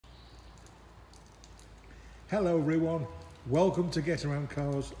Hello everyone, welcome to Get Around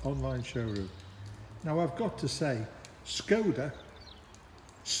Cars online showroom. Now I've got to say, SKODA,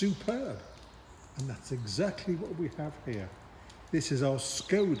 superb, and that's exactly what we have here. This is our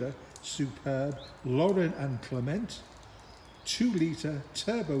SKODA Superb Laurin and Klement 2-litre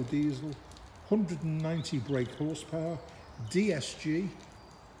turbo diesel, 190 brake horsepower, DSG,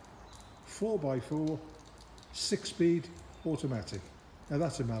 4x4, 6-speed automatic. Now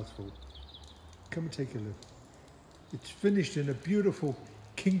that's a mouthful. Come and take a look. It's finished in a beautiful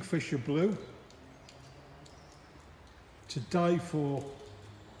kingfisher blue to die for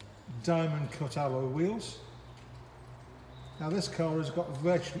diamond cut alloy wheels. Now this car has got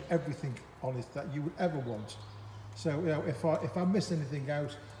virtually everything on it that you would ever want. So you know, if I miss anything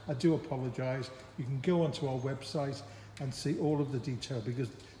out, I do apologise. You can go onto our website and see all of the detail because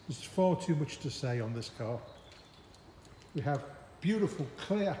there's far too much to say on this car. We have beautiful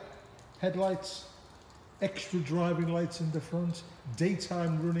clear headlights, extra driving lights in the front,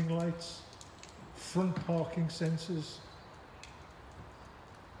 daytime running lights, front parking sensors,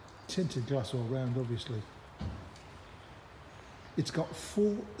 tinted glass all round obviously. It's got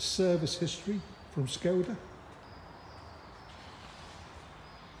full service history from SKODA.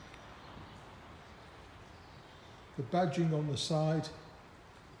 The badging on the side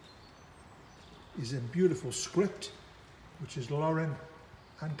is in beautiful script, which is Laurin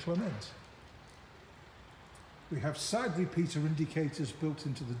and Klement. We have side repeater indicators built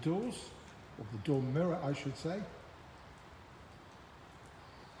into the doors, or the door mirror I should say.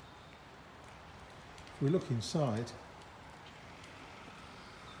 If we look inside,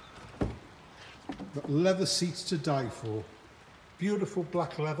 got leather seats to die for. Beautiful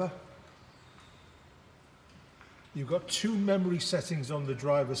black leather. You've got 2 memory settings on the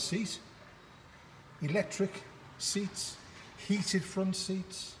driver's seat. Electric seats, heated front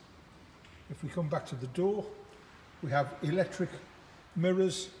seats. If we come back to the door, we have electric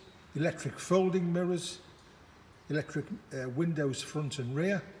mirrors, electric folding mirrors, electric windows front and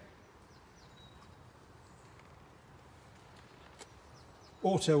rear.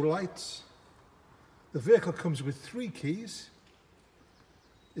 Auto lights. The vehicle comes with 3 keys.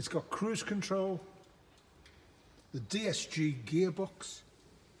 It's got cruise control, the DSG gearbox.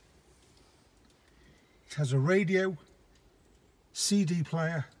 It has a radio, CD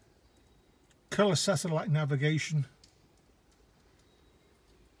player, colour satellite navigation,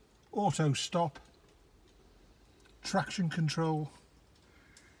 auto stop, traction control,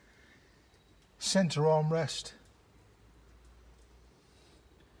 centre armrest.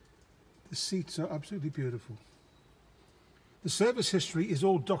 The seats are absolutely beautiful. The service history is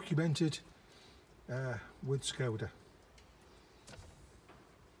all documented with SKODA.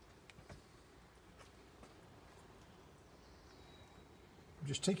 I'm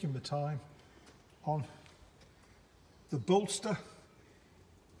just taking my time on the bolster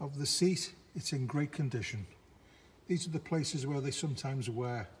of the seat. It's in great condition. These are the places where they sometimes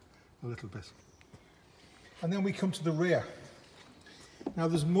wear a little bit. And then we come to the rear. Now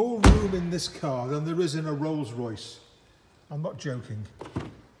there's more room in this car than there is in a Rolls-Royce. I'm not joking.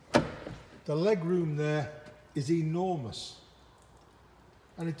 The leg room there is enormous.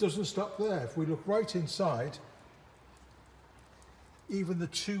 And it doesn't stop there. If we look right inside, even the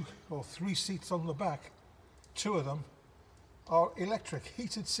 2 or 3 seats on the back, 2 of them are electric,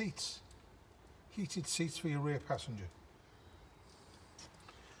 heated seats. Heated seats for your rear passenger.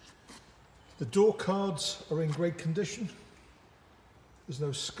 The door cards are in great condition. There's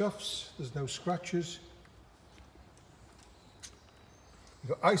no scuffs, there's no scratches.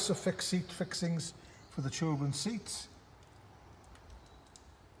 You've got ISOFIX seat fixings for the children's seats.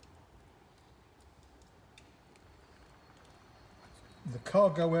 The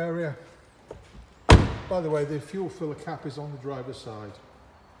cargo area. By the way, the fuel filler cap is on the driver's side,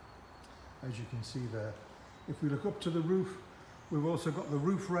 as you can see there. If we look up to the roof, we've also got the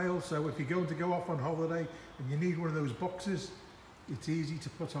roof rail, so if you're going to go off on holiday and you need one of those boxes, it's easy to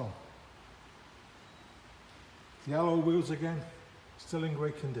put on. The alloy wheels again, still in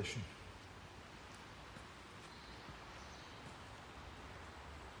great condition.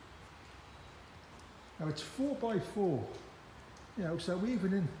 Now it's 4x4, you know, so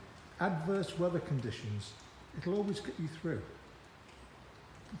even in adverse weather conditions, it'll always get you through.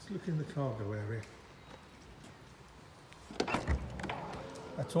 Let's look in the cargo area.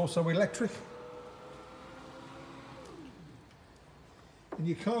 That's also electric. And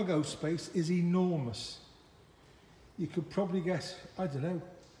your cargo space is enormous. You could probably get, I don't know,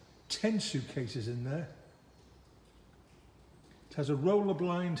 10 suitcases in there. It has a roller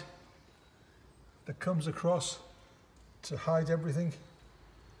blind that comes across to hide everything.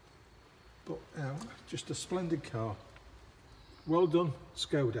 But just a splendid car. Well done,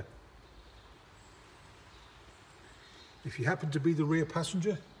 SKODA. If you happen to be the rear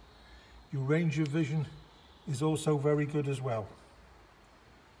passenger, your range of vision is also very good as well.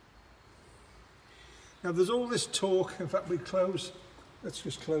 Now there's all this talk, in fact let's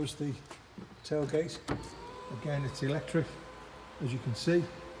just close the tailgate. Again, it's electric, as you can see.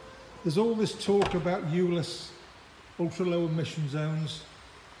 There's all this talk about ULEZ, ultra low emission zones.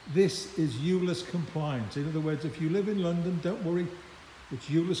 This is ULEZ compliant. In other words, if you live in London, don't worry, it's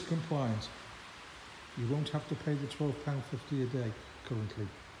ULEZ compliant. You won't have to pay the £12.50 a day currently.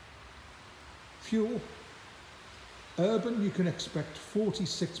 Fuel, urban, you can expect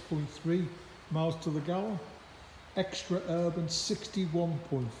 46.3 miles to the gallon, extra urban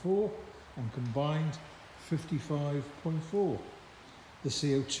 61.4, and combined 55.4. The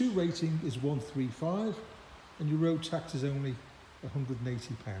CO2 rating is 135, and your road tax is only £180.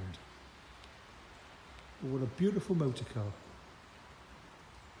 What a beautiful motor car.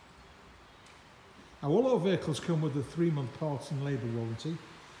 Now, all our vehicles come with a 3-month parts and labour warranty.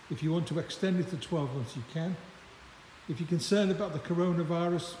 If you want to extend it to 12 months, you can. If you're concerned about the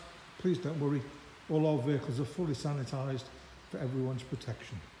coronavirus, please don't worry. All our vehicles are fully sanitised for everyone's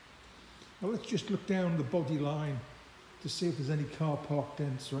protection. Now let's just look down the body line to see if there's any car park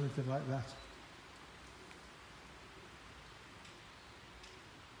dents or anything like that.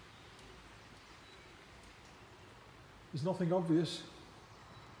 There's nothing obvious.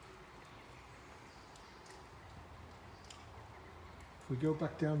 If we go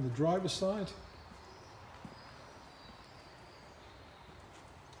back down the driver's side,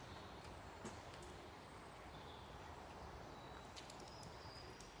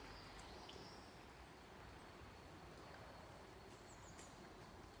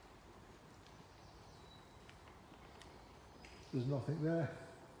 there's nothing there.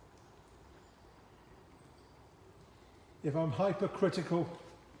 If I'm hypercritical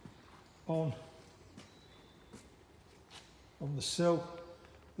on the sill,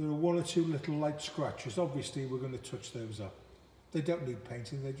 there are 1 or 2 little light scratches. Obviously we're going to touch those up. They don't need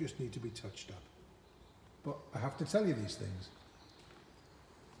painting, they just need to be touched up. But I have to tell you these things.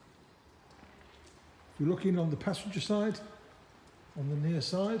 If you're looking on the passenger side, on the near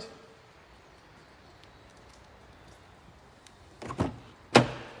side,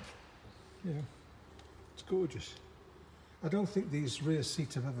 yeah, it's gorgeous. I don't think these rear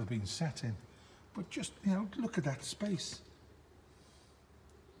seats have ever been sat in, but just, look at that space.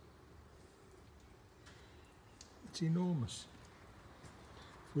 It's enormous.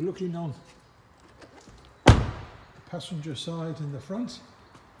 If we're looking on the passenger side in the front,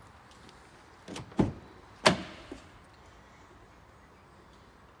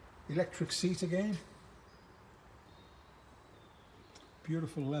 electric seat again,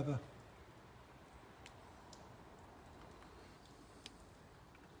 beautiful leather.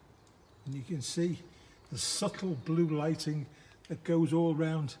 And you can see the subtle blue lighting that goes all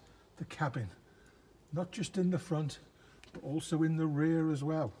around the cabin, not just in the front, but also in the rear as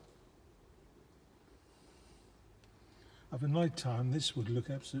well. Of a night time, this would look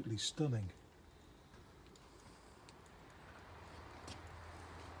absolutely stunning.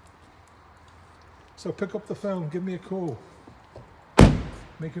 So pick up the phone, give me a call,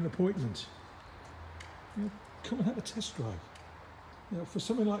 make an appointment, come and have a test drive. For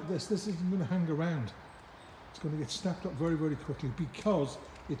something like this isn't going to hang around. It's going to get snapped up very, very quickly because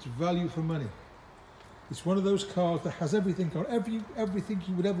it's value for money. It's one of those cars that has everything on. Everything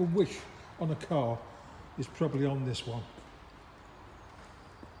you would ever wish on a car is probably on this one.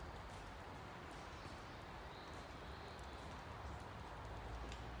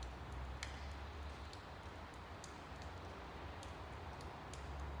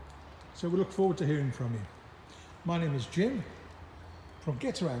 So we look forward to hearing from you. My name is Jim from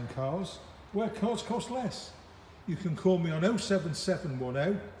Getaroundcars, where cars cost less. You can call me on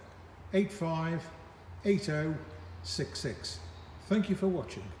 07710 858066. Thank you for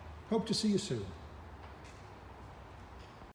watching. Hope to see you soon.